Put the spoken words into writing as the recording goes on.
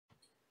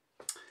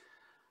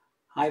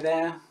Hi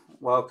there,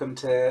 welcome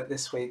to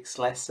this week's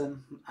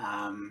lesson.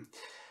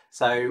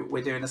 So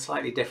we're doing a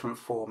slightly different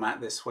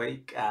format this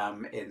week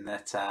in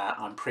that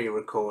I'm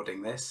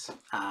pre-recording this.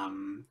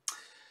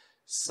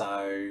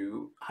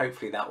 So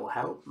hopefully that will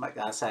help. Like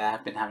I say, I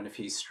have been having a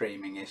few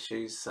streaming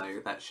issues,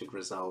 so that should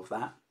resolve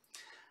that.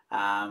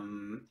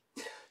 Um,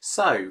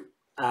 so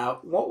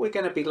what we're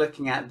going to be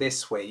looking at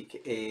this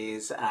week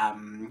is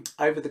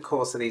over the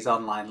course of these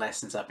online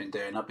lessons I've been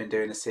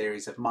doing a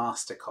series of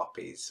master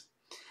copies.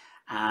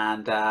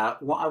 And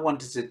what I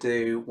wanted to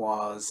do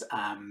was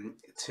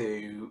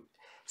to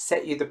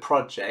set you the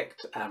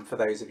project for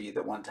those of you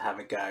that want to have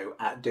a go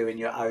at doing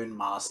your own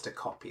master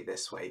copy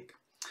this week.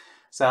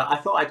 So I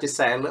thought I'd just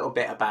say a little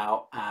bit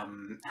about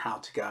how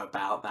to go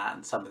about that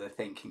and some of the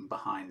thinking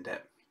behind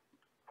it.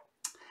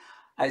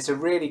 It's a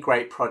really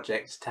great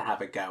project to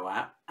have a go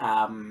at.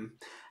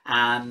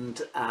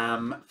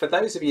 For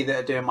those of you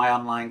that are doing my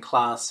online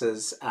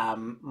classes,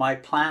 my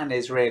plan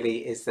is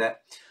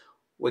that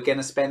we're going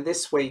to spend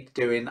this week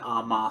doing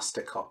our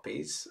master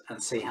copies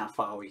and see how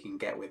far we can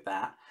get with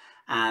that.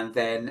 And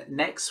then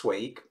next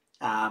week,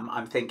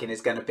 I'm thinking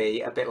is going to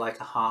be a bit like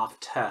a half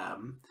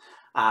term.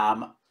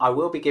 I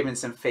will be giving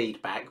some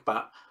feedback,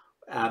 but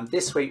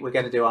this week we're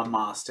going to do our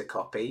master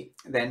copy.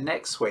 Then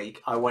next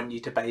week, I want you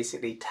to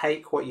basically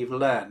take what you've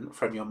learned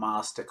from your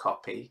master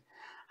copy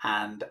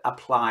and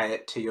apply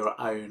it to your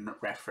own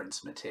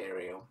reference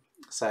material.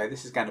 So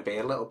this is going to be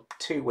a little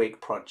 2-week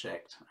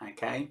project,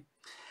 okay?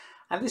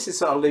 And this is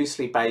sort of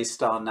loosely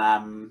based on,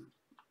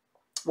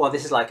 well,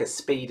 this is like a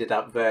speeded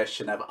up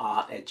version of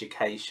art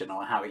education,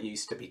 or how it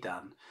used to be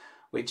done,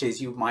 which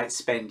is you might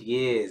spend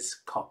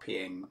years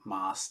copying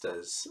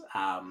masters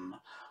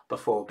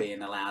before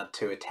being allowed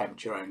to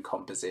attempt your own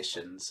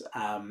compositions.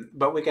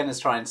 But we're going to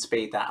try and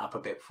speed that up a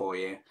bit for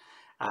you.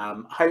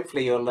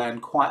 Hopefully you'll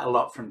learn quite a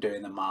lot from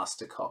doing the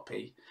master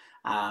copy.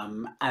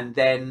 And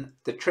then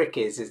the trick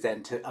is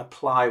then to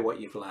apply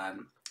what you've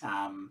learned.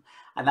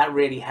 And that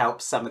really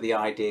helps some of the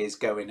ideas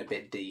go in a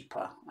bit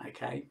deeper,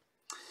 okay?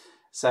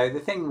 So the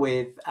thing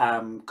with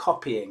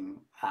copying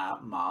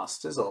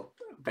masters or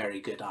very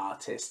good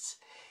artists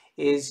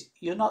is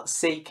you're not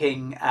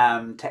seeking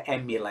to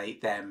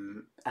emulate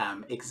them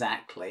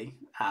exactly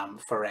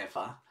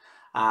forever.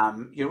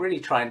 You're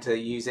really trying to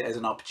use it as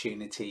an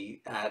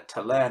opportunity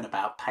to learn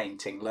about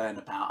painting, learn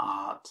about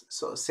art,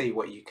 sort of see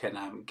what you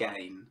can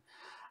gain.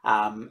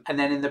 And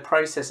then in the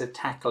process of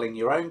tackling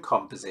your own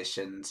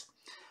compositions,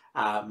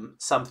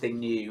 something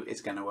new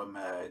is going to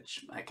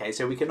emerge. Okay,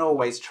 so we can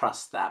always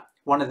trust that.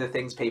 One of the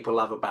things people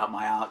love about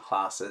my art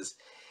classes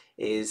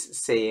is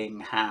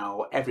seeing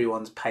how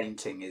everyone's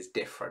painting is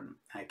different.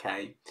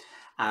 Okay,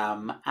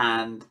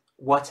 and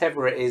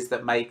whatever it is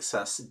that makes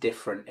us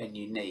different and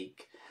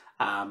unique,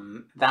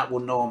 that will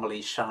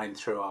normally shine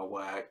through our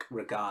work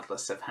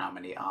regardless of how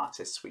many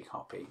artists we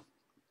copy.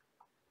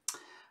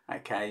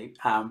 Okay,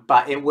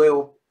 but it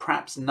will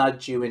perhaps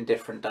nudge you in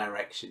different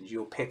directions.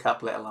 You'll pick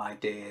up little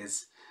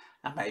ideas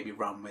and maybe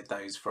run with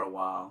those for a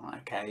while,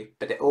 okay?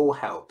 But it all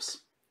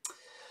helps.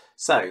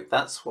 So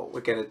that's what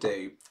we're going to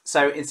do.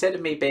 So instead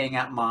of me being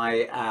at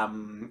my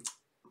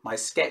my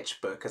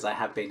sketchbook, as I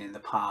have been in the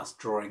past,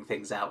 drawing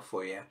things out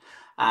for you,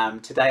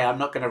 today I'm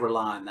not going to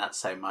rely on that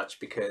so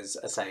much, because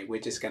as I say, we're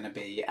just going to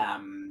be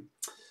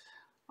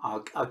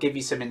I'll give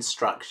you some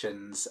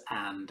instructions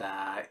and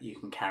you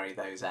can carry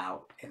those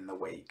out in the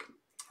week.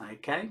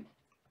 Okay,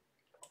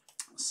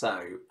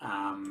 so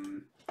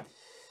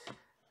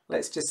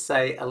let's just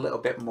say a little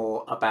bit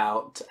more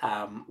about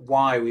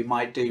why we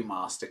might do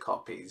master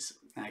copies.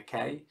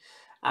 Okay,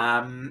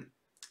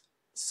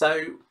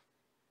 so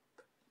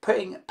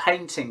putting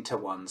painting to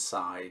one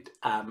side,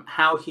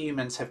 how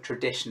humans have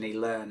traditionally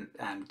learned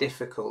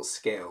difficult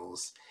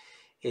skills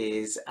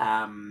is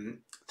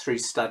through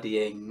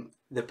studying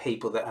the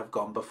people that have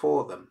gone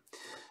before them.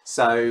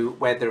 So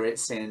whether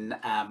it's in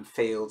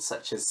fields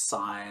such as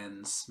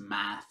science,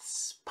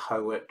 maths,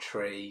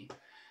 poetry,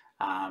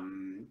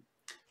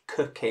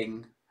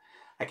 cooking,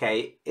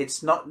 okay,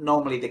 it's not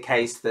normally the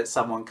case that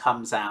someone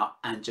comes out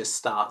and just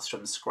starts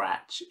from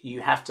scratch.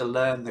 You have to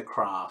learn the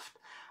craft,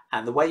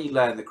 and the way you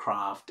learn the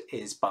craft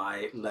is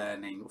by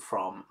learning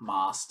from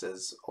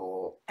masters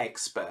or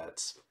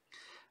experts.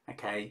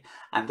 Okay,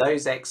 and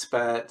those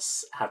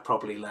experts have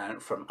probably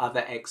learned from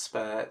other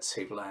experts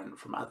who've learned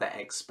from other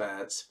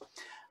experts.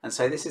 And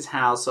so this is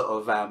how sort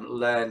of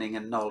learning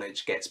and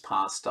knowledge gets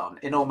passed on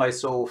in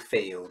almost all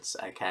fields,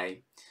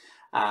 okay?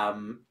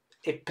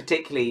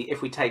 Particularly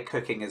if we take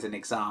cooking as an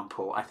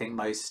example, I think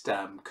most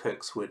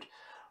cooks would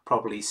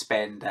probably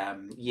spend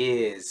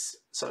years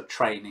sort of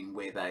training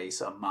with a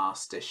sort of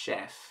master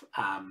chef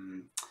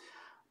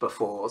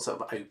before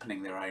sort of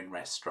opening their own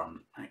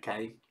restaurant,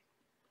 okay?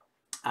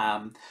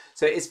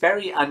 So it's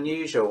very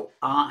unusual.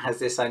 Art has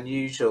this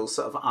unusual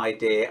sort of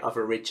idea of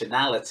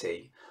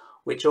originality,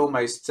 which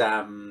almost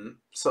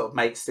sort of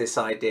makes this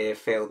idea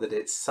feel that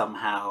it's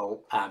somehow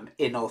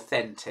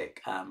inauthentic.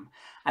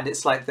 And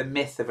it's like the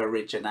myth of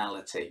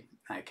originality,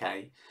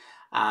 okay?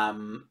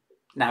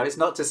 Now, it's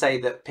not to say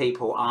that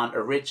people aren't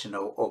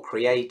original or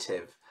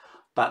creative,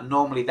 but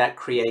normally that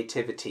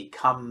creativity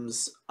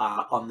comes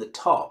on the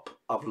top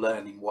of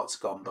learning what's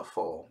gone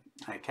before.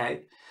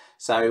 Okay,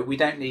 so we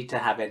don't need to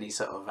have any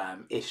sort of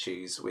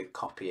issues with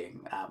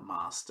copying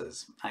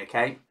masters.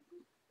 Okay,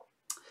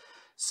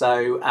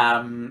 so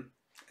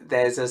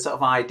there's a sort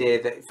of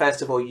idea that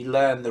first of all you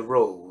learn the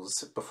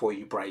rules before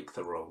you break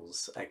the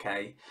rules.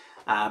 Okay,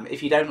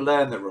 if you don't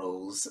learn the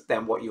rules,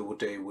 then what you will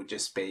do will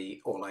just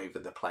be all over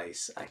the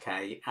place.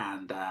 Okay,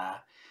 and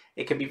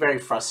it can be very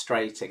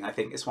frustrating. I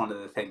think it's one of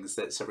the things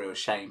that's a real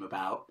shame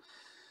about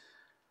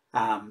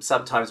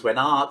sometimes when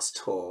art's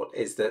taught,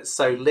 is that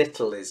so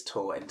little is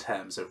taught in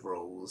terms of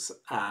rules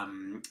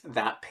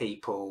that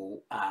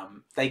people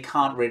they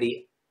can't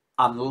really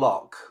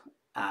unlock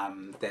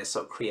their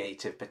sort of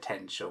creative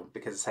potential,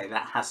 because say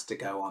that has to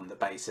go on the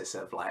basis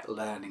of like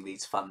learning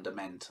these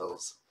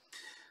fundamentals.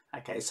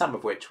 Okay, some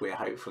of which we're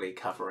hopefully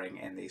covering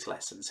in these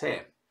lessons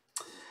here.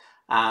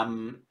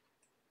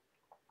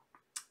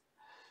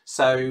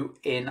 So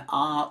in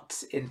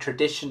art, in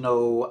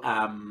traditional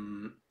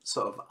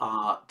sort of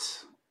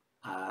art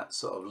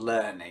sort of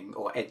learning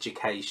or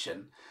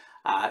education,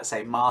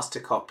 say master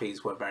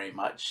copies were very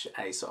much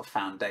a sort of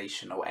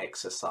foundational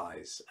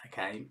exercise.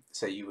 Okay,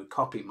 so you would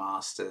copy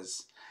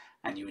masters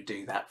and you would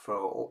do that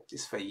for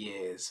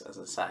years, as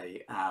I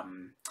say,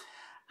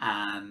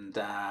 and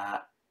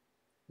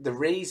the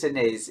reason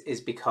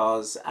is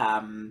because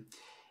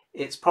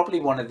it's probably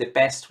one of the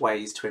best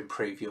ways to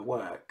improve your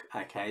work.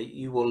 Okay,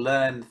 you will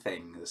learn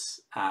things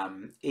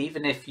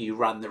even if you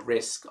run the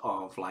risk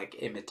of like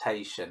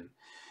imitation.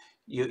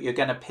 You're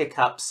going to pick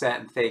up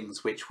certain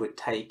things which would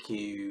take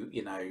you,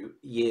 you know,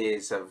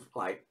 years of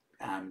like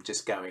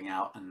just going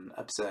out and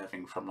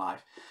observing from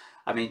life.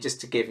 I mean, just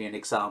to give you an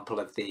example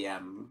of the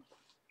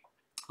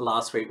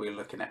last week we were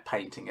looking at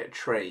painting at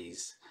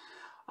trees.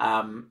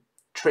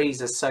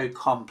 Trees are so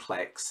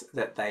complex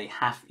that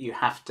you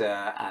have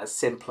to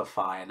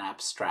simplify and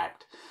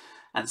abstract,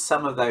 and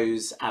some of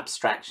those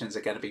abstractions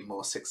are going to be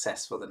more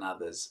successful than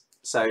others.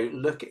 So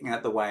looking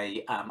at the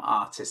way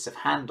artists have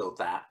handled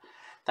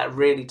that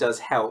really does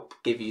help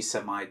give you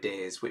some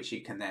ideas which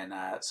you can then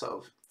sort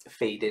of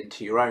feed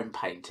into your own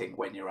painting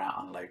when you're out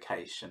on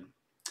location.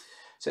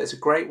 So it's a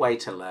great way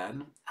to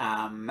learn,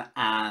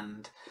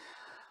 and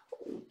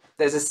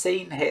there's a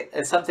scene here,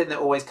 there's something that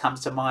always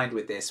comes to mind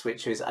with this,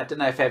 which is, I don't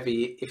know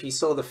if you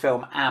saw the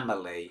film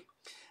Amelie.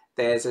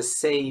 There's a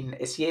scene,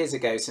 it's years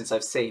ago since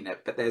I've seen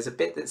it, but there's a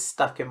bit that's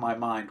stuck in my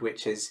mind,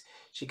 which is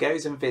she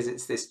goes and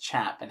visits this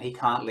chap and he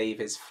can't leave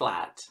his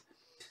flat.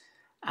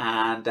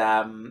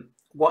 And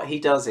what he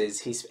does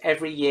is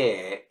every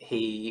year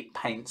he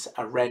paints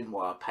a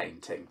Renoir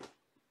painting.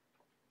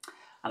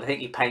 And I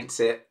think he paints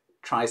it,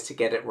 tries to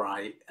get it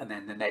right, and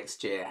then the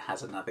next year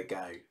has another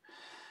go.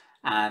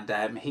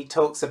 And he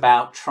talks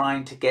about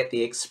trying to get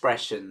the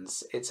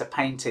expressions. It's a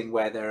painting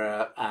where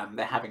they're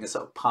having a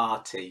sort of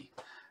party,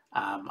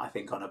 I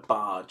think on a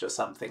barge or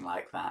something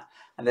like that.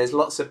 And there's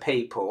lots of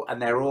people,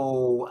 and they're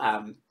all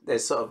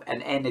there's sort of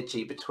an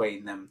energy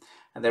between them,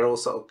 and they're all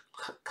sort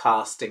of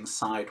casting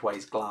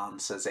sideways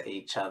glances at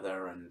each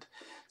other, and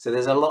so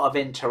there's a lot of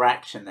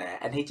interaction there.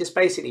 And he just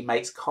basically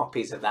makes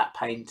copies of that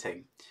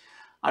painting.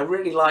 I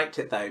really liked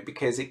it though,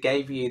 because it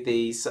gave you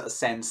the sort of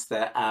sense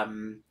that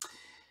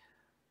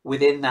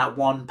within that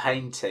one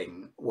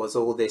painting was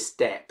all this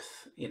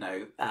depth, you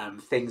know,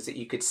 things that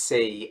you could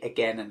see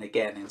again and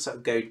again and sort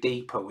of go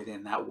deeper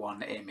within that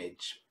one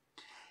image.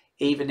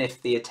 Even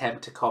if the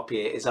attempt to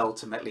copy it is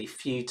ultimately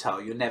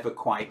futile, you'll never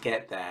quite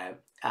get there,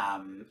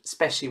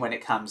 especially when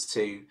it comes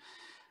to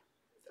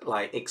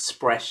like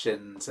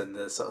expressions and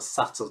the sort of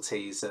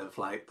subtleties of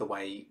like the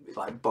way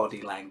like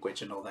body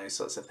language and all those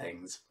sorts of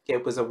things.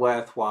 It was a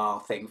worthwhile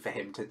thing for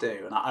him to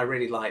do, and I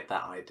really liked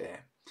that idea.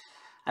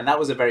 And that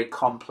was a very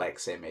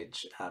complex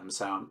image,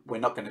 so we're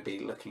not going to be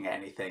looking at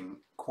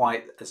anything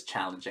quite as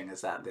challenging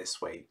as that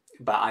this week,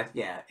 but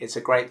yeah, it's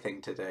a great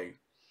thing to do.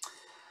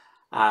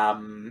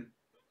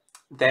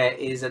 There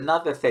is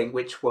another thing,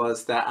 which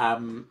was that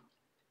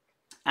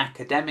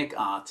academic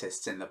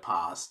artists in the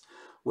past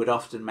would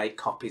often make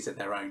copies of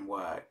their own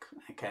work.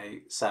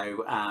 Okay,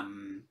 so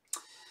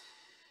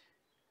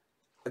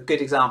a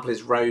good example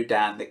is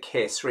Rodin, The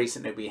Kiss.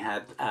 Recently we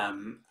had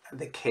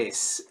The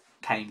Kiss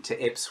came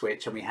to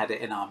Ipswich and we had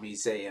it in our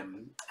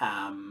museum,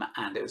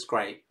 and it was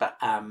great. But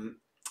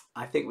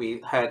I think we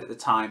heard at the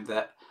time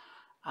that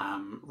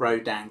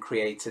Rodin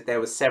created,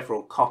 there were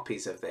several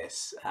copies of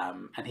this,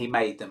 and he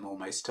made them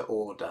almost to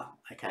order.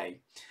 Okay,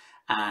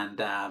 and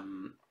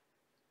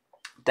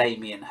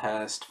Damien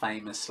Hirst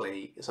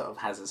famously sort of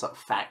has a sort of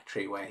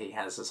factory where he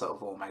has a sort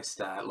of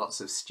almost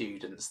lots of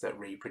students that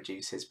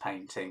reproduce his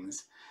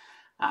paintings.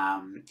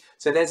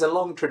 So there's a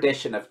long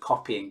tradition of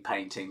copying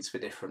paintings for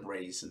different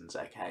reasons.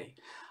 Okay,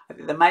 I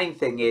think the main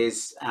thing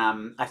is,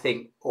 I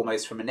think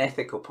almost from an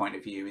ethical point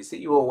of view, is that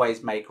you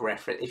always make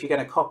reference. If you're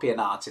going to copy an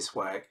artist's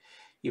work,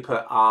 you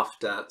put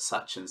after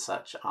such and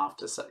such,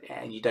 after such,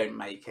 and you don't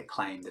make a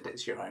claim that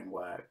it's your own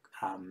work.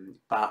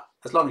 But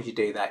as long as you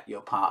do that,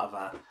 you're part of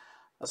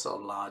a sort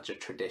of larger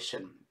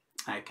tradition.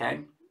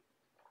 Okay.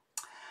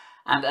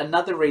 And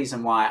another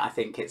reason why I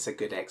think it's a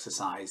good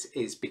exercise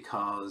is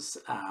because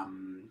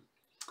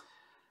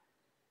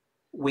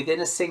within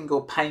a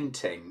single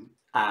painting,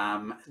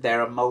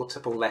 there are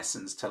multiple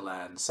lessons to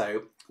learn.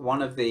 So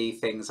one of the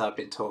things I've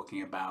been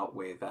talking about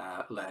with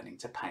learning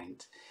to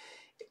paint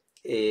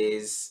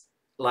is,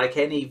 like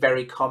any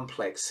very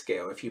complex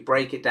skill, if you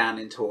break it down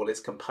into all its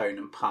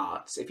component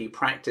parts, if you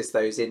practice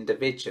those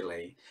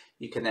individually,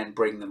 you can then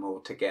bring them all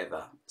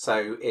together.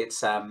 So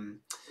it's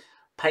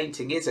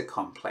painting is a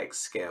complex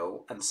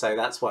skill, and so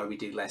that's why we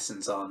do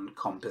lessons on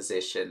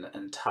composition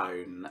and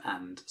tone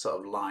and sort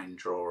of line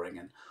drawing,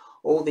 and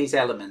all these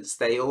elements,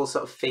 they all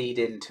sort of feed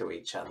into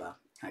each other.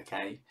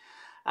 Okay,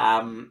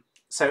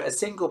 so a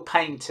single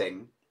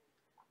painting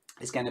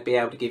is going to be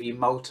able to give you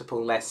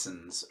multiple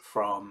lessons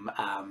from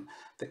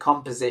the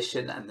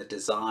composition and the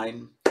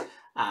design,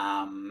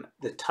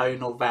 the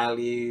tonal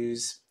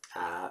values,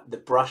 the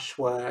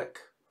brushwork.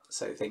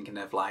 So thinking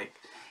of like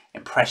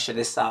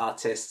Impressionist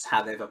artists,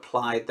 how they've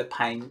applied the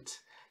paint,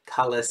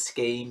 color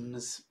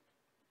schemes,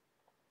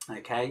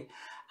 okay,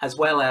 as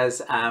well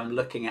as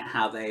looking at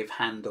how they've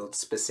handled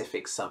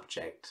specific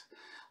subject,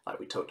 like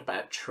we talked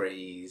about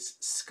trees,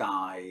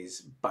 skies,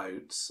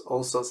 boats,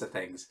 all sorts of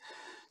things.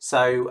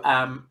 So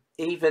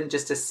even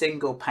just a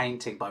single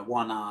painting by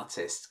one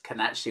artist can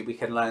actually, we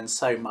can learn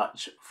so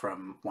much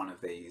from one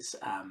of these.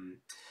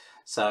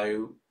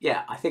 So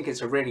yeah, I think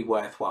it's a really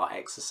worthwhile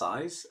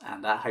exercise,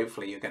 and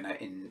hopefully you're going to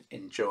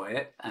enjoy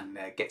it and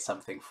get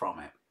something from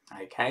it.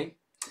 Okay.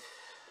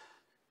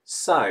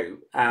 So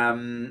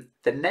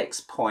the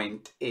next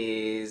point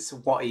is,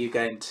 what are you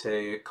going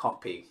to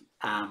copy?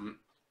 And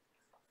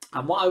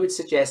what I would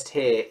suggest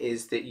here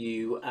is that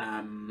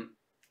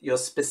you're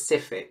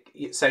specific.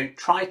 So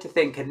try to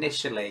think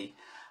initially,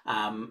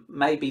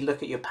 maybe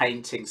look at your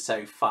painting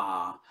so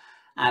far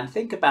and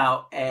think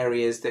about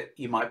areas that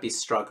you might be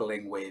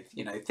struggling with.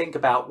 You know, think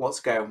about what's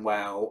going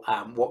well,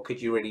 what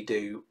could you really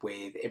do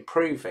with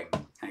improving,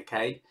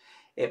 okay?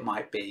 It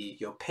might be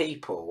your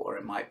people, or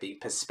it might be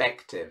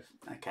perspective,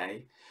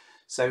 okay?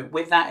 So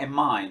with that in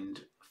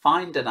mind,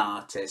 find an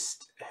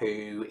artist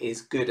who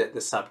is good at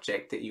the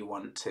subject that you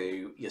want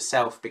to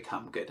yourself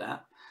become good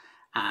at,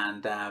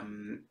 and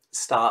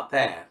start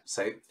there.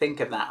 So think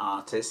of that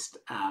artist,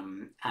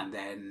 and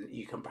then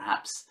you can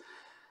perhaps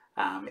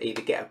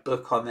either get a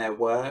book on their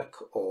work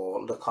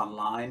or look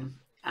online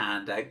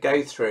and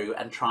go through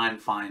and try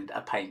and find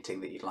a painting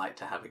that you'd like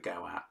to have a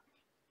go at.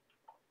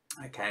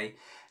 Okay,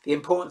 the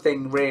important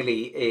thing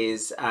really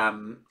is,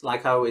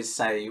 like I always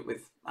say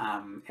with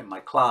in my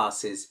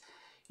class, is,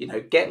 you know,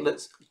 get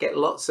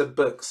lots of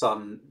books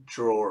on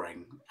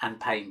drawing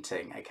and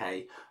painting,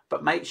 okay,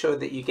 but make sure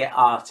that you get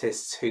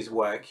artists whose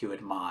work you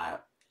admire.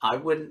 I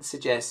wouldn't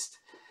suggest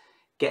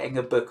getting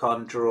a book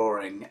on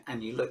drawing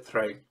and you look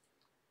through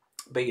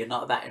but you're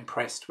not that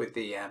impressed with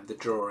the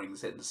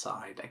drawings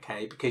inside,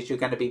 okay, because you're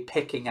going to be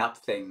picking up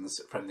things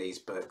from these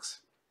books.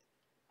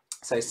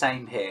 So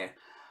same here,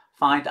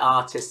 find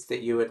artists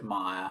that you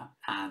admire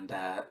and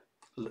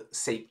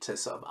seek to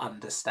sort of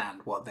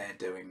understand what they're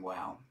doing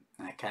well,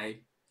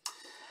 okay.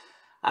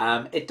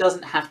 It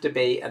doesn't have to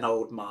be an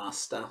old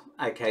master,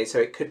 okay, so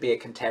it could be a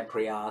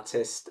contemporary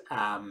artist,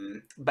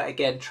 but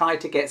again, try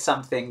to get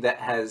something that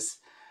has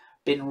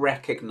been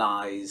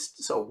recognized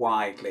sort of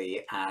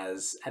widely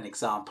as an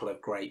example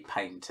of great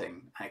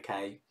painting,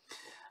 okay.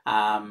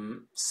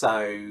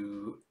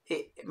 So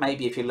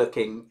maybe if you're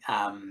looking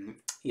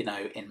you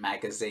know, in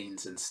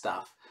magazines and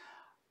stuff,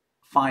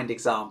 find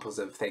examples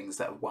of things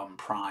that have won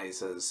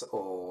prizes,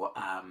 or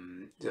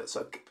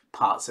sort of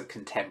parts of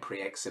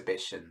contemporary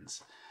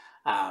exhibitions.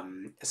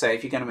 So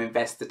if you're going to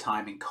invest the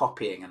time in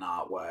copying an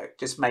artwork,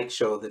 just make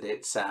sure that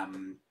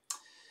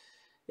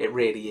it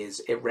really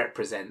is, it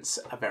represents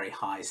a very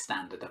high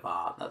standard of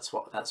art. That's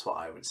what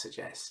I would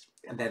suggest.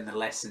 And then the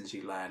lessons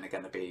you learn are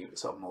going to be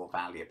sort of more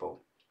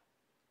valuable.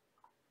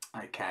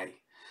 Okay.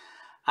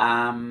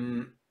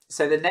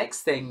 So the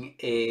next thing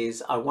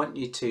is, I want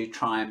you to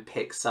try and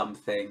pick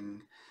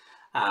something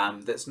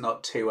that's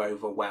not too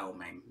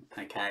overwhelming.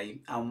 Okay.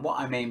 And what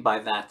I mean by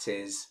that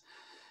is,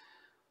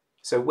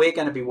 so we're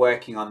going to be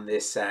working on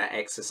this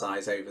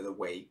exercise over the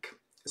week.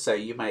 So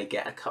you may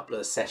get a couple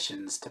of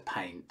sessions to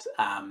paint.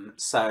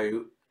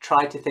 So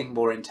try to think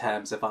more in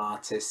terms of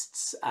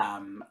artists,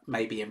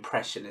 maybe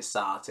Impressionist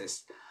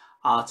artists,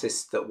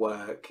 artists that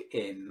work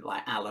in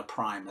like alla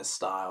prima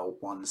style,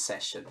 one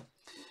session.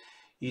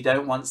 You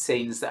don't want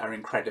scenes that are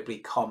incredibly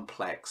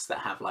complex, that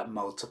have like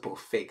multiple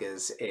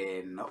figures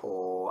in,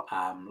 or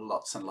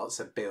lots and lots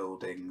of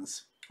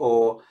buildings,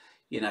 or,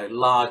 you know,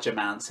 large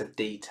amounts of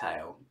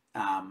detail.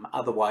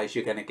 Otherwise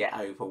you're going to get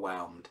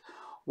overwhelmed.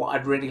 What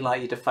I'd really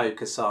like you to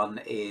focus on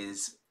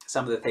is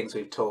some of the things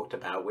we've talked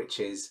about,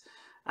 which is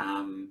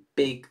the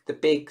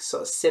big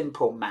sort of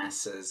simple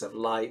masses of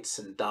lights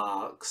and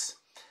darks,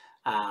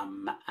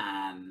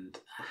 and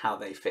how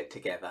they fit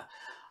together.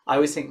 I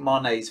always think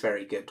Monet's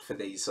very good for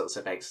these sorts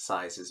of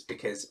exercises,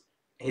 because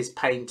his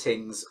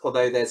paintings,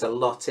 although there's a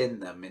lot in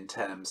them in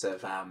terms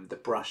of the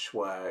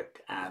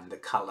brushwork and the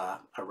colour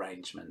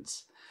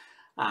arrangements,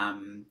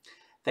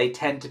 they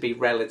tend to be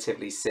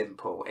relatively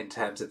simple in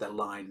terms of the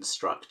line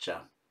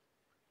structure.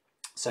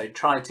 So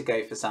try to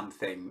go for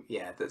something,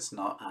 yeah, that's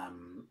not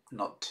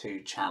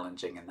too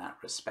challenging in that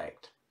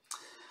respect.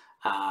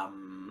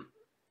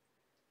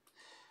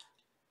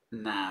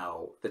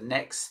 Now, the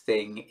next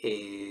thing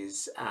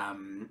is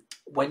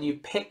when you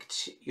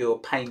picked your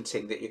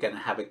painting that you're going to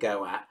have a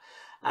go at,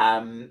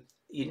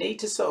 you need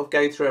to sort of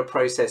go through a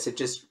process of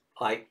just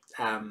like,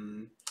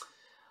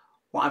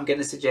 what I'm going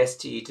to suggest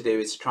to you to do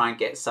is try and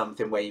get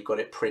something where you've got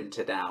it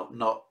printed out,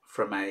 not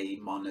from a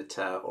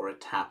monitor or a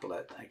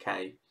tablet,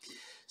 okay?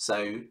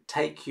 So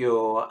take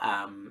your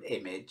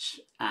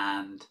image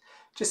and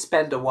just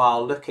spend a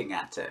while looking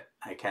at it,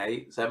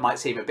 okay? So it might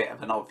seem a bit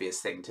of an obvious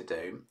thing to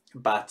do,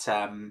 but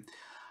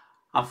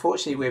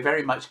unfortunately we're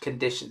very much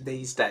conditioned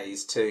these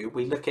days to,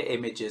 we look at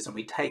images and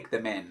we take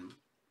them in,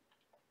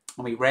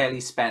 and we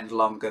rarely spend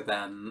longer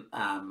than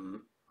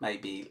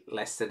maybe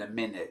less than a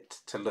minute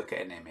to look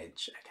at an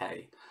image,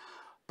 okay?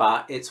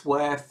 But it's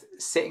worth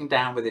sitting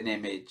down with an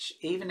image,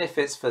 even if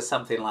it's for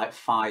something like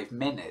 5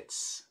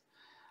 minutes,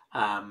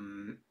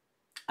 and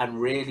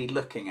really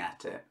looking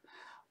at it.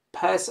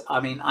 I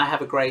mean, I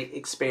have a great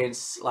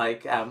experience,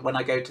 like when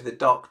I go to the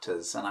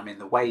doctors and I'm in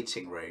the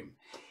waiting room,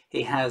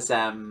 he has,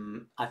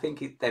 I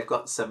think they've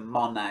got some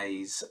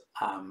Monet's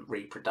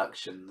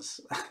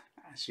reproductions,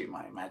 as you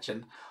might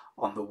imagine,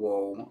 on the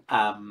wall.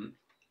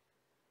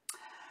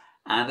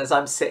 And as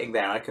I'm sitting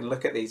there, I can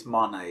look at these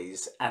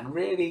Monets and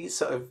really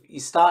sort of, you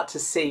start to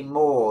see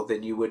more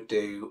than you would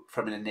do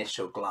from an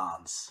initial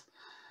glance.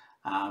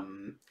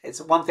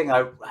 It's one thing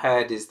I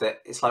heard is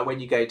that it's like when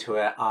you go to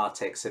an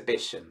art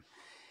exhibition,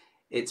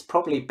 it's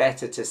probably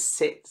better to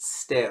sit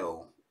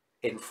still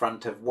in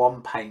front of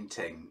one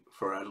painting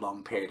for a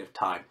long period of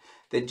time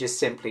than just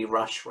simply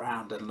rush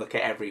around and look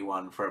at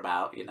everyone for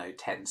about,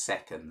 10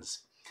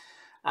 seconds.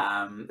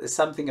 There's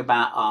something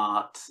about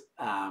art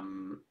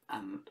and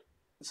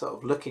sort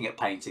of looking at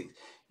paintings.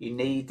 You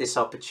need this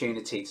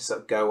opportunity to sort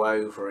of go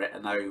over it,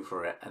 and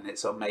it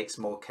sort of makes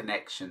more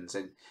connections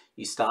and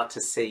you start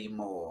to see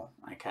more,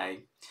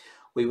 okay?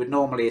 We would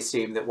normally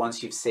assume that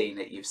once you've seen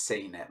it, you've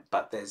seen it,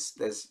 but there's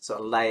sort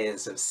of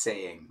layers of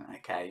seeing,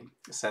 okay?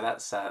 So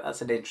that's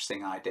an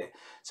interesting idea.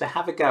 So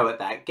have a go at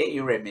that, get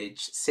your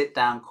image, sit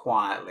down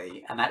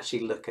quietly and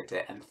actually look at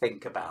it and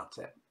think about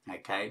it,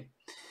 okay?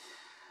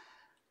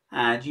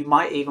 And you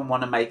might even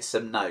want to make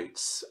some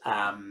notes.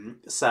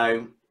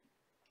 So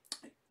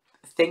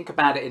think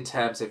about it in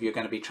terms of, you're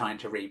going to be trying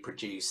to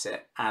reproduce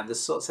it, and the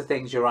sorts of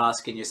things you're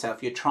asking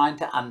yourself. You're trying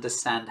to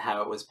understand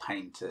how it was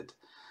painted.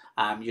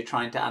 You're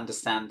trying to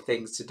understand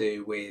things to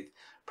do with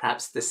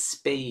perhaps the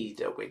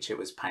speed at which it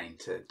was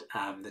painted,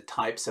 the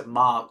types of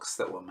marks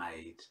that were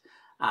made.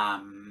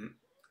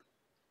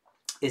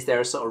 Is there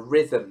a sort of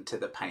rhythm to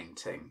the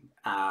painting?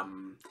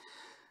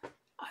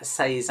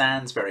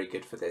 Cézanne's very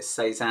good for this.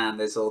 Cézanne,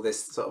 there's all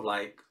this sort of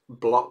like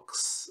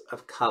blocks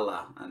of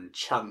colour and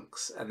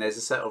chunks, and there's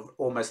a sort of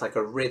almost like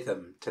a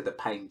rhythm to the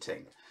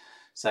painting.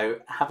 So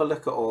have a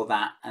look at all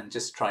that and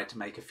just try to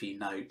make a few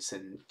notes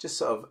and just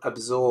sort of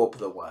absorb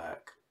the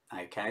work,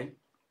 okay?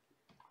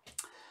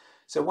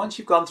 So once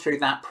you've gone through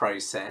that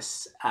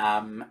process,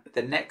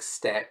 the next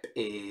step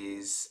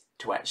is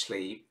to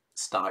actually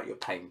start your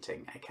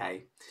painting,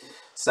 okay?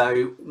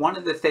 So one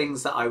of the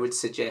things that I would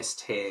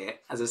suggest here,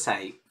 as I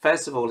say,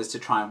 first of all, is to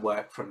try and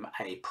work from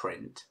a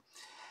print.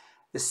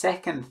 The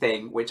second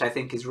thing, which I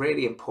think is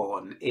really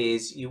important,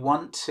 is you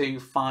want to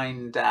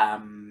find,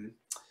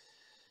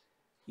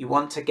 you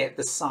want to get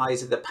the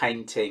size of the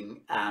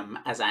painting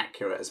as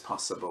accurate as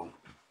possible.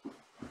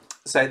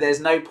 So there's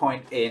no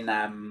point in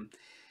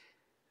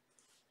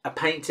a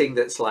painting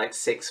that's like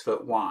 6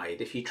 foot wide.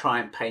 If you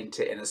try and paint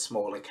it in a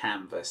smaller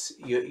canvas,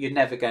 you're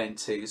never going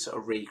to sort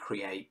of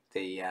recreate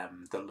the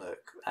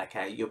look,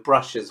 okay? Your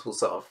brushes will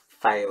sort of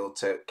fail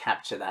to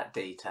capture that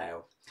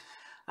detail.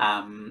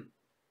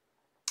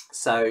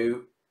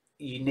 So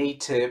you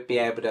need to be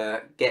able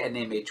to get an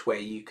image where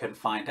you can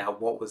find out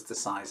what was the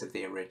size of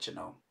the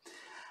original,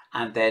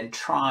 and then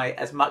try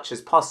as much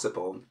as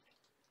possible.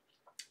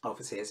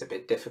 Obviously it's a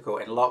bit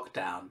difficult in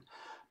lockdown,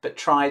 but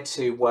try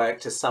to work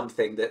to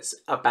something that's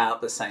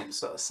about the same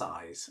sort of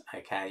size,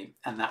 okay?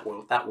 And that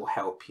will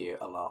help you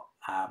a lot.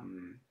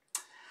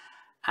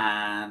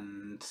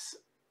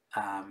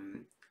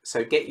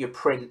 So get your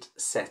print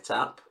set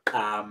up,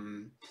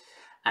 and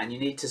you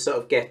need to sort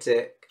of get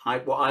it.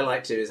 What I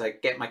like to do is I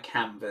get my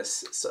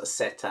canvas sort of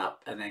set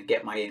up and then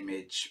get my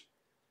image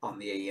on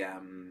the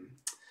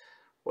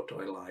what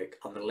do I like,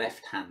 on the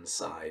left hand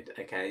side,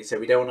 okay? So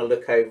we don't want to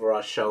look over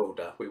our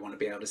shoulder. We want to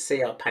be able to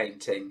see our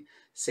painting,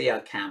 see our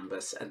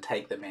canvas and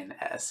take them in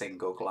at a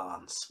single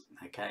glance,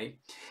 okay?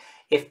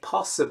 If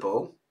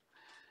possible,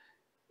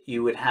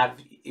 you would have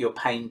your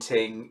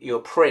painting, your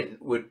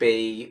print would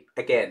be,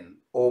 again,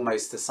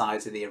 almost the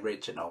size of the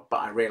original, but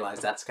I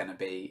realize that's going to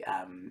be,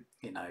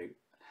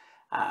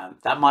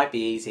 that might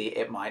be easy,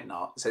 it might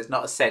not. So it's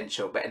not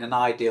essential, but in an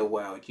ideal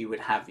world,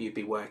 you'd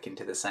be working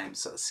to the same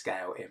sort of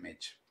scale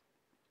image.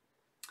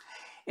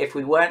 If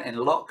we weren't in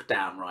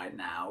lockdown right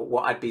now,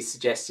 what I'd be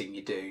suggesting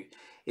you do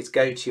is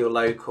go to your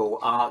local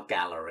art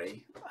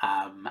gallery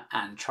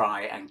and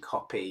try and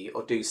copy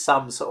or do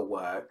some sort of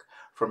work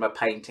from a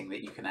painting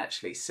that you can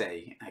actually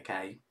see.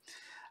 Okay,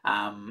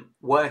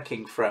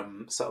 working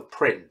from sort of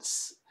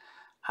prints,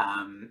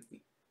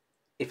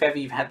 if ever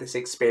you've had this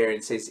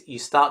experience, is you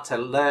start to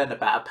learn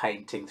about a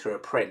painting through a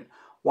print.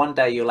 One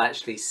day you'll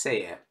actually see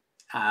it.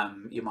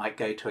 You might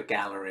go to a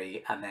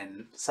gallery and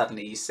then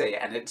suddenly you see it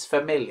and it's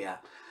familiar.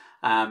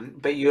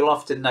 But you'll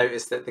often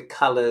notice that the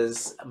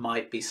colours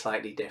might be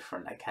slightly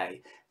different.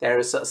 Okay, there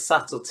are sort of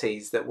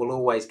subtleties that will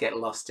always get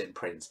lost in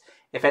prints.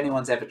 If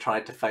anyone's ever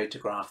tried to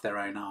photograph their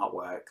own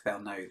artwork,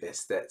 they'll know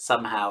this, that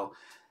somehow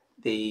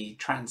the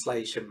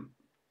translation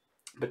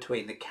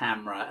between the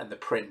camera and the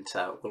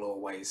printer will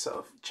always sort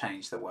of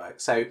change the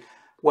work. So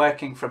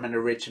working from an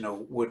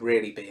original would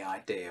really be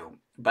ideal,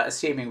 but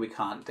assuming we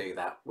can't do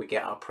that, we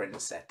get our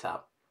print set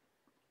up.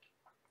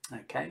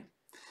 Okay,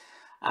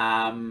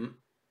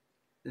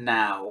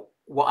 now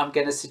what I'm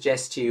going to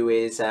suggest to you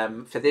is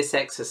for this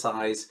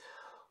exercise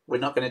we're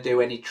not going to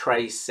do any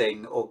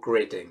tracing or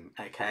gridding.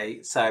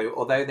 Okay, so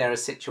although there are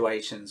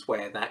situations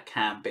where that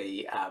can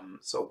be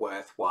sort of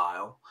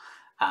worthwhile,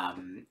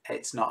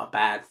 it's not a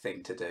bad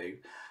thing to do,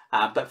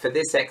 but for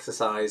this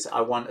exercise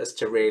I want us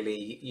to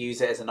really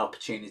use it as an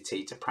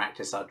opportunity to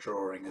practice our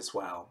drawing as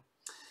well.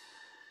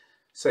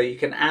 So you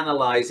can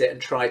analyze it and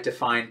try to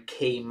find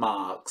key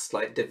marks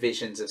like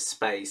divisions of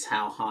space.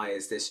 How high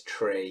is this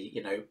tree?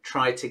 You know,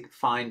 try to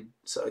find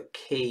sort of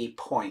key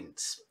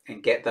points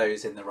and get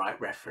those in the right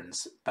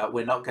reference, but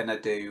we're not going to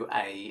do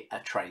a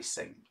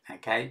tracing.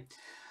 Okay,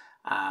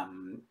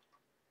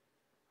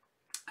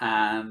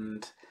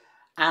 and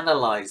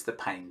analyze the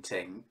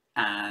painting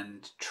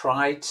and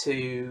try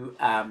to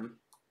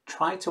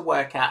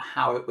work out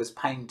how it was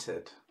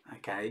painted.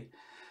 Okay,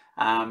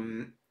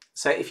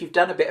 so if you've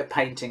done a bit of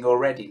painting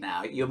already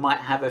now, you might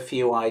have a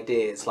few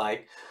ideas.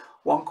 Like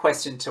one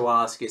question to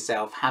ask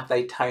yourself: have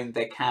they toned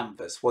their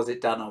canvas? Was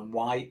it done on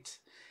white?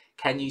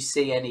 Can you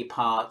see any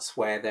parts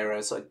where there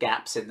are sort of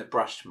gaps in the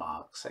brush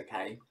marks?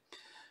 Okay,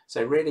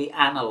 so really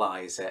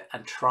analyze it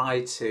and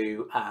try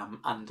to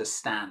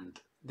understand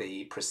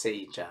the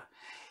procedure.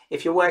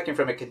 If you're working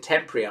from a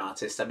contemporary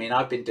artist, I mean,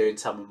 I've been doing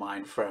some of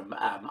mine from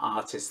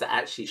artists that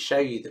actually show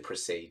you the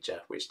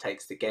procedure, which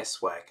takes the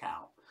guesswork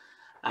out.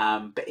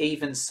 But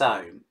even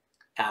so,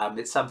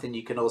 it's something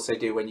you can also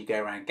do when you go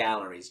around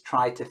galleries.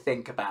 Try to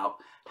think about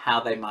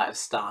how they might have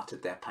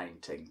started their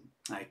painting.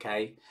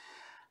 Okay,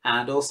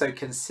 and also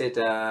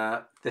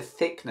consider the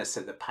thickness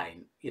of the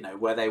paint. You know,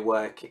 were they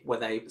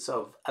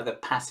sort of, are the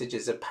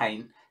passages of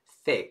paint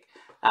thick?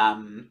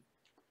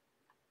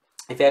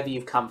 If ever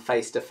you've come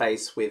face to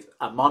face with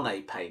a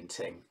Monet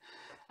painting,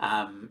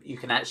 you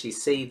can actually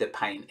see the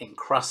paint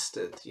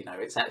encrusted. You know,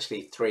 it's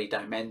actually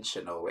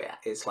three-dimensional.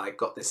 It's like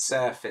got this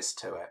surface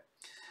to it.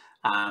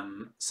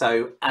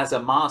 So as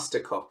a master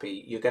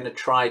copy, you're going to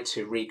try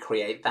to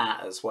recreate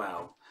that as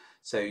well.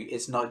 So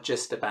it's not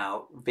just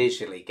about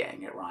visually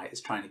getting it right,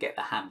 it's trying to get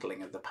the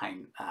handling of the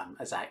paint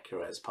as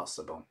accurate as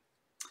possible.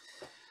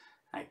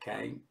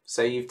 Okay,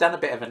 so you've done a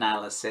bit of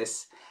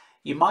analysis.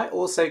 You might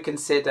also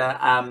consider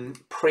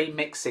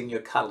pre-mixing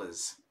your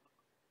colours.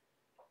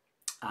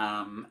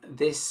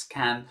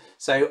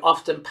 So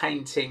often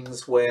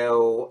paintings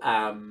will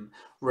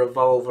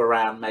revolve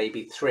around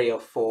maybe 3 or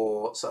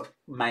 4 sort of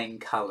main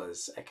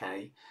colours.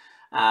 Okay,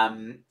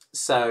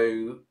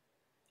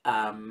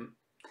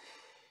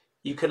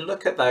 you can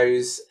look at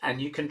those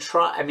and you can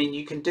try, I mean,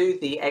 you can do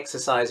the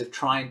exercise of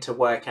trying to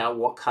work out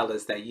what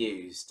colours they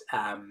used.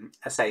 I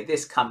say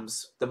this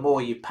comes, the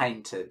more you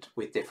painted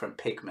with different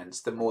pigments,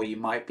 the more you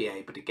might be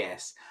able to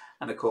guess.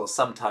 And of course,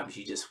 sometimes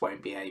you just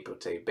won't be able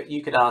to. But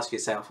you could ask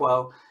yourself,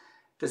 well,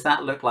 does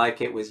that look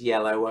like it was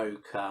yellow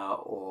ochre,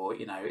 or,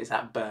 you know, is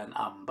that burnt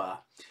umber?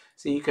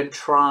 So you can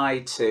try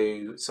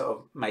to sort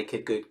of make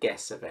a good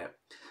guess of it.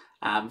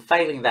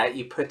 Failing that,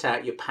 you put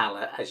out your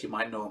palette as you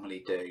might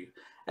normally do,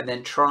 and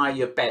then try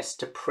your best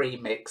to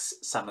pre-mix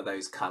some of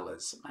those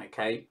colours.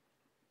 Okay,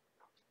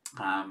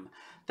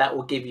 that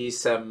will give you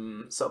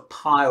some sort of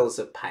piles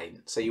of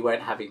paint, so you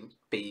won't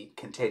be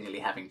continually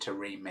having to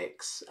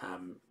remix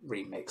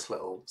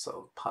little sort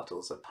of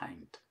puddles of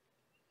paint.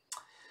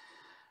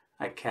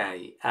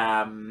 Okay,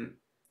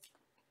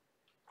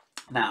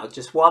 now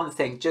just one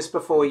thing, just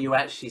before you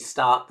actually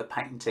start the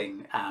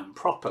painting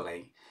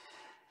properly,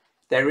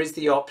 there is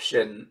the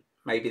option,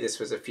 maybe this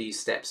was a few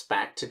steps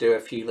back, to do a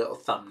few little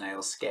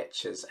thumbnail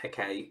sketches.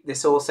 Okay,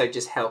 this also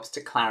just helps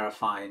to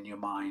clarify in your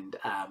mind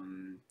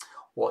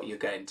what you're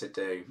going to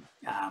do.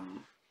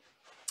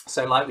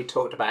 So like we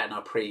talked about in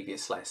our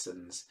previous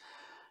lessons,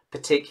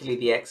 particularly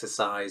the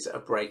exercise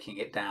of breaking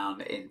it down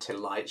into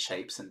light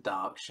shapes and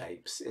dark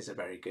shapes is a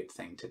very good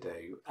thing to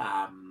do.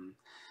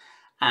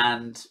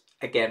 And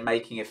again,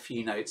 making a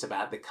few notes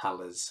about the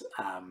colours,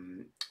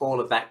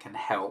 all of that can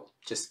help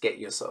just get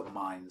your sort of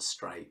mind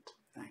straight.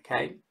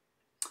 Okay,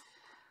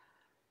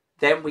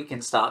 then we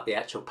can start the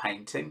actual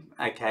painting.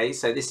 Okay,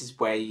 so this is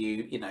where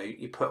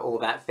you put all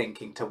that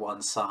thinking to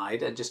one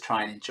side and just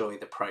try and enjoy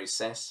the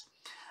process.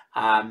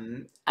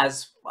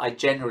 As I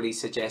generally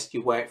suggest,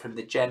 you work from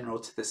the general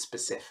to the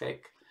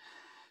specific.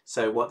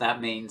 So what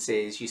that means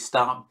is you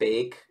start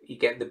big, you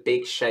get the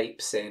big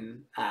shapes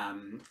in,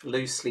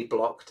 loosely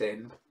blocked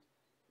in,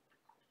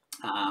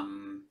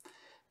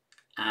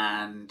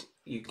 and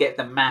you get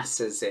the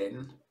masses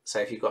in. So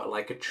if you've got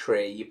like a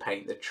tree, you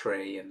paint the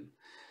tree, and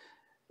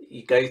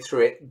you go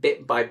through it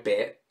bit by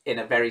bit in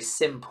a very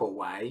simple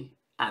way,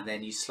 and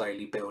then you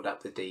slowly build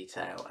up the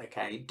detail.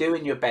 Okay,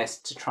 doing your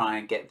best to try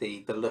and get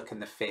the look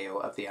and the feel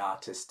of the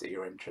artist that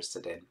you're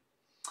interested in,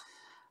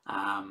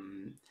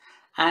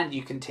 and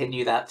you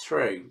continue that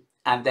through.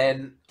 And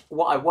then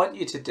what I want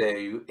you to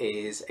do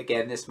is,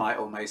 again, this might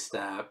almost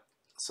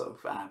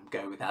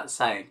go without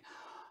saying,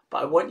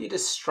 but I want you to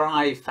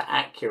strive for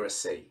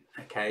accuracy.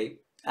 Okay,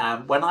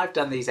 when I've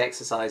done these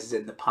exercises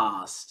in the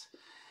past,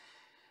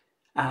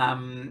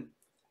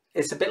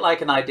 it's a bit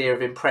like an idea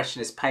of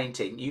impressionist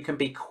painting. You can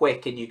be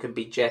quick and you can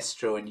be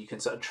gestural and you can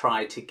sort of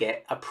try to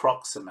get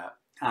approximate.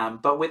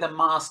 But with a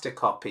master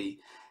copy,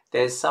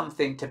 there's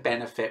something to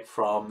benefit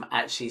from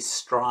actually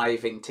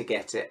striving to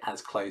get it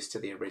as close to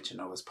the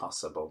original as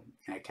possible.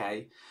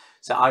 Okay,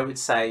 so I would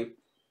say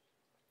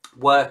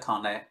work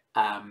on it.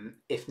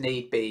 If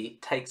need be,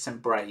 take some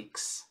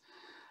breaks.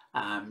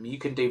 You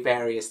can do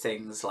various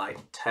things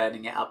like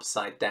turning it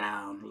upside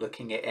down,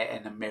 looking at it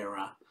in a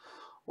mirror,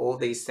 all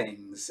these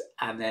things,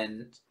 and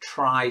then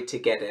try to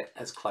get it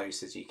as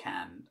close as you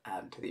can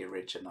to the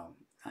original.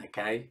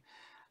 Okay,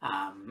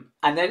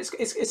 and then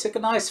it's a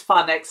nice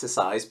fun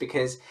exercise,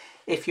 because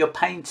if you're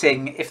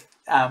painting, if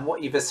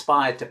what you've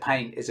aspired to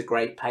paint is a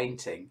great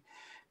painting,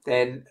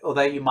 then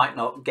although you might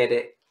not get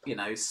it, you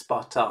know,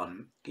 spot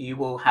on, you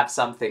will have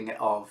something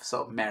of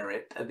sort of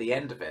merit at the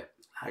end of it,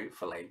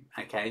 hopefully.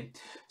 Okay,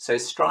 so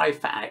strive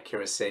for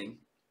accuracy,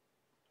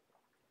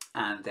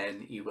 and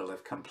then you will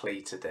have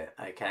completed it.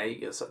 Okay,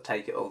 you'll sort of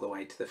take it all the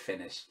way to the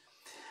finish.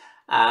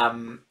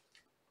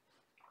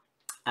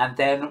 And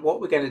then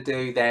what we're going to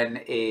do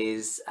then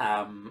is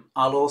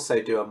I'll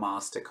also do a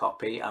master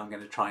copy. I'm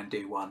going to try and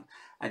do one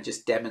and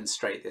just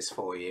demonstrate this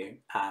for you,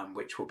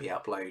 which will be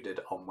uploaded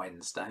on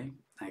Wednesday.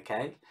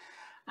 Okay,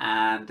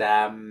 and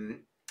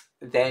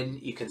then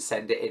you can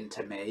send it in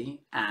to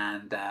me,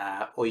 and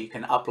or you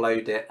can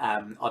upload it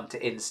onto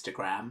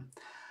Instagram.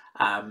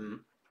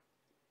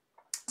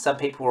 Some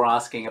people were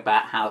asking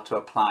about how to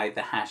apply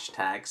the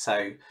hashtag.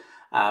 So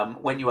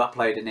when you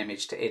upload an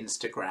image to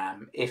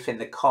Instagram, if in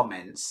the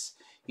comments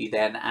you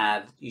then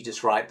add, you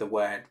just write the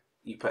word,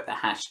 you put the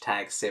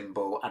hashtag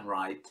symbol and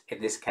write,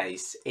 in this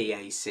case,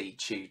 EAC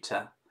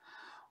tutor,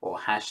 or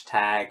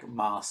hashtag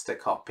master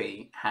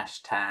copy,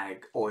 hashtag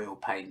oil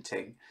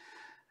painting.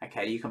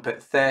 Okay, you can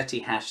put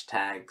 30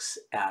 hashtags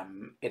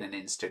in an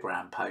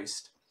Instagram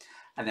post,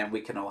 and then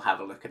we can all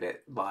have a look at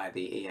it via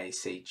the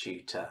EAC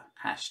tutor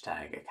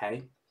hashtag.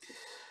 Okay,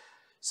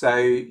 so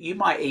you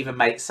might even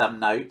make some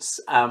notes.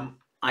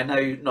 I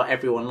know not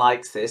everyone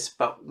likes this,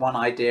 but one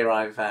idea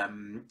I've,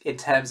 in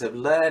terms of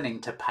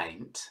learning to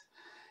paint,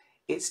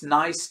 it's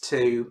nice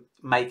to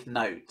make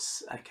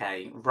notes.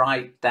 Okay,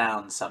 write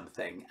down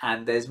something,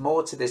 and there's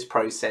more to this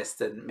process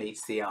than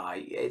meets the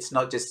eye. It's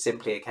not just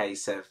simply a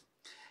case of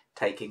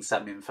taking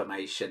some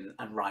information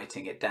and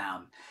writing it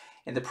down.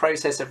 In the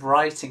process of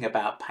writing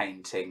about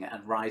painting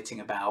and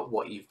writing about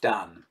what you've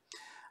done,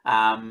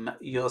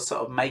 you're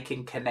sort of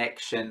making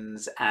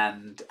connections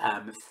and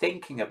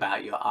thinking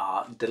about your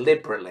art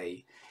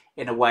deliberately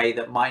in a way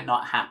that might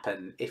not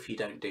happen if you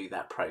don't do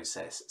that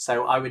process.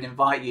 So I would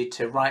invite you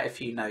to write a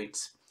few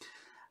notes,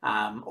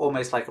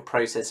 almost like a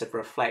process of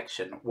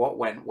reflection. What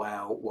went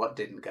well, what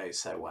didn't go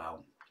so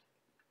well.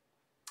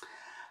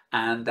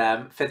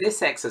 And for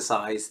this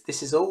exercise,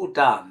 this is all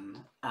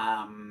done.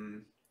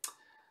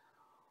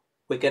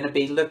 We're going to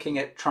be looking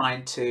at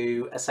trying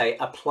to, say,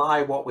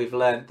 apply what we've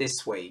learned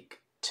this week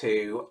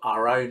to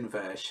our own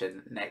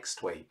version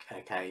next week.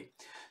 Okay,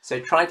 so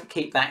try to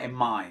keep that in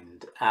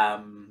mind.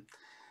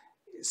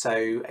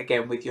 So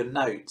again, with your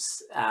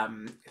notes,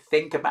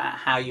 think about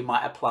how you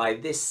might apply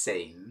this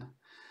scene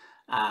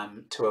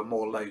to a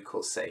more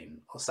local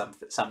scene, or some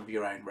of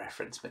your own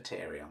reference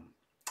material.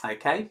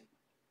 Okay,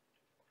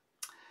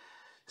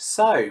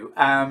 so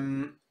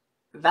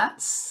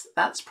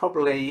that's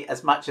probably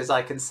as much as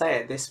I can say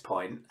at this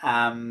point.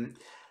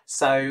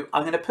 So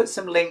I'm going to put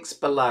some links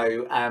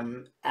below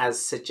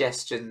as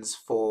suggestions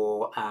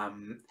for,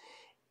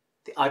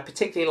 I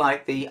particularly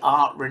like the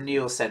Art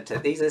Renewal Centre.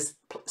 These are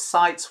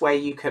sites where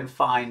you can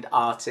find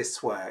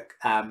artists' work.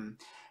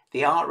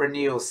 The Art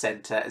Renewal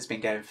Centre has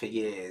been going for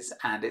years,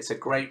 and it's a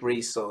great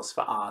resource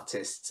for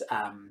artists.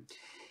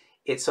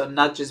 It sort of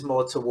nudges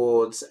more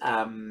towards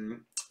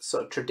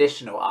sort of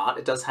traditional art.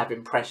 It does have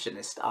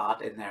impressionist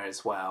art in there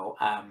as well,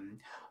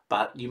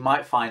 but you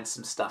might find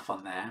some stuff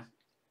on there.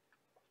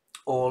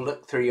 Or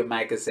look through your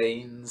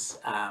magazines,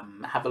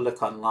 have a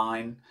look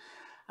online,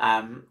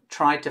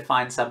 try to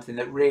find something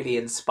that really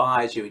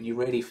inspires you and you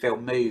really feel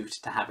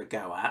moved to have a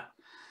go at,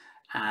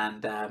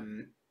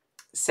 and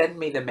send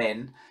me them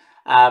in.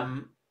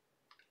 I'm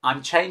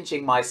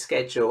changing my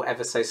schedule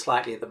ever so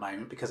slightly at the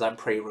moment because I'm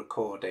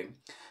pre-recording.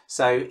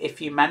 So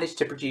if you manage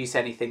to produce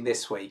anything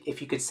this week, if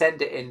you could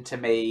send it in to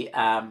me,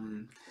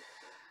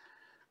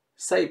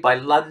 say by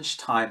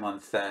lunchtime on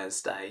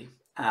Thursday,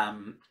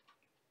 then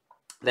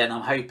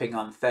I'm hoping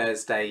on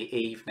Thursday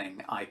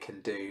evening I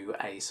can do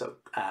a sort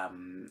of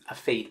a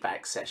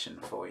feedback session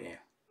for you,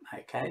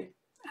 okay?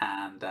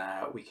 And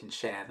we can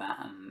share that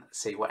and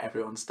see what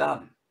everyone's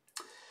done.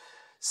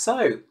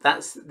 So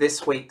that's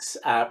this week's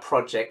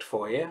project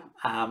for you.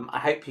 I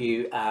hope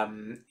you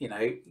you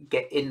know,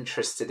 get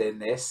interested in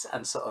this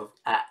and sort of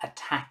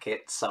attack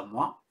it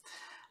somewhat.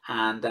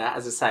 And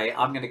as I say,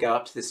 I'm going to go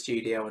up to the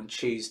studio on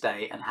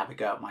Tuesday and have a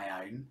go at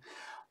my own.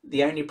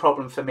 The only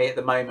problem for me at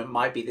the moment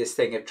might be this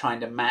thing of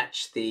trying to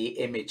match the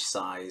image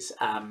size.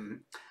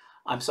 I'm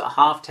sort of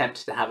half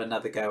tempted to have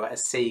another go at a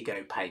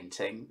Seago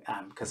painting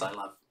because I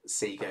love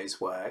Seago's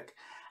work.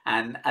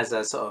 And as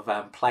a sort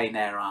of plein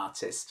air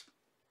artist,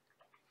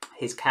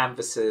 his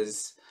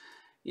canvases,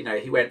 you know,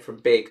 he went from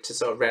big to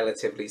sort of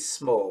relatively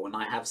small, and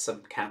I have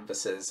some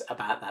canvases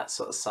about that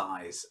sort of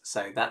size.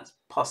 So that's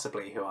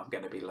possibly who I'm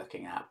going to be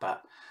looking at.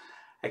 But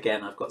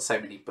again, I've got so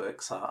many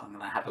books, I'm going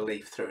to have a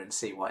leaf through and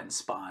see what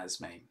inspires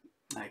me.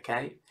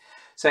 Okay.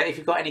 So if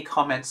you've got any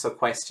comments or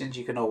questions,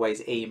 you can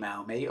always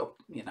email me or,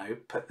 you know,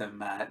 put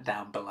them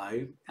down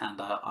below,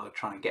 and I'll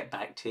try and get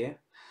back to you.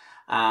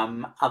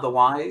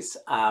 Otherwise,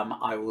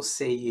 I will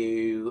see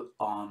you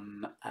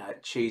on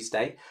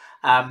Tuesday.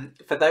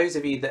 For those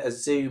of you that are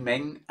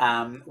Zooming,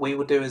 we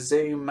will do a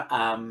Zoom.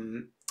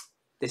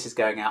 This is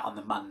going out on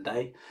the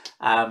Monday.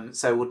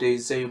 So we'll do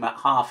Zoom at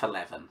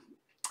 11:30.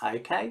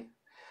 Okay.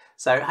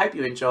 So I hope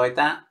you enjoyed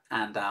that,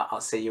 and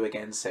I'll see you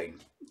again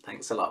soon.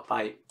 Thanks a lot.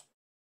 Bye.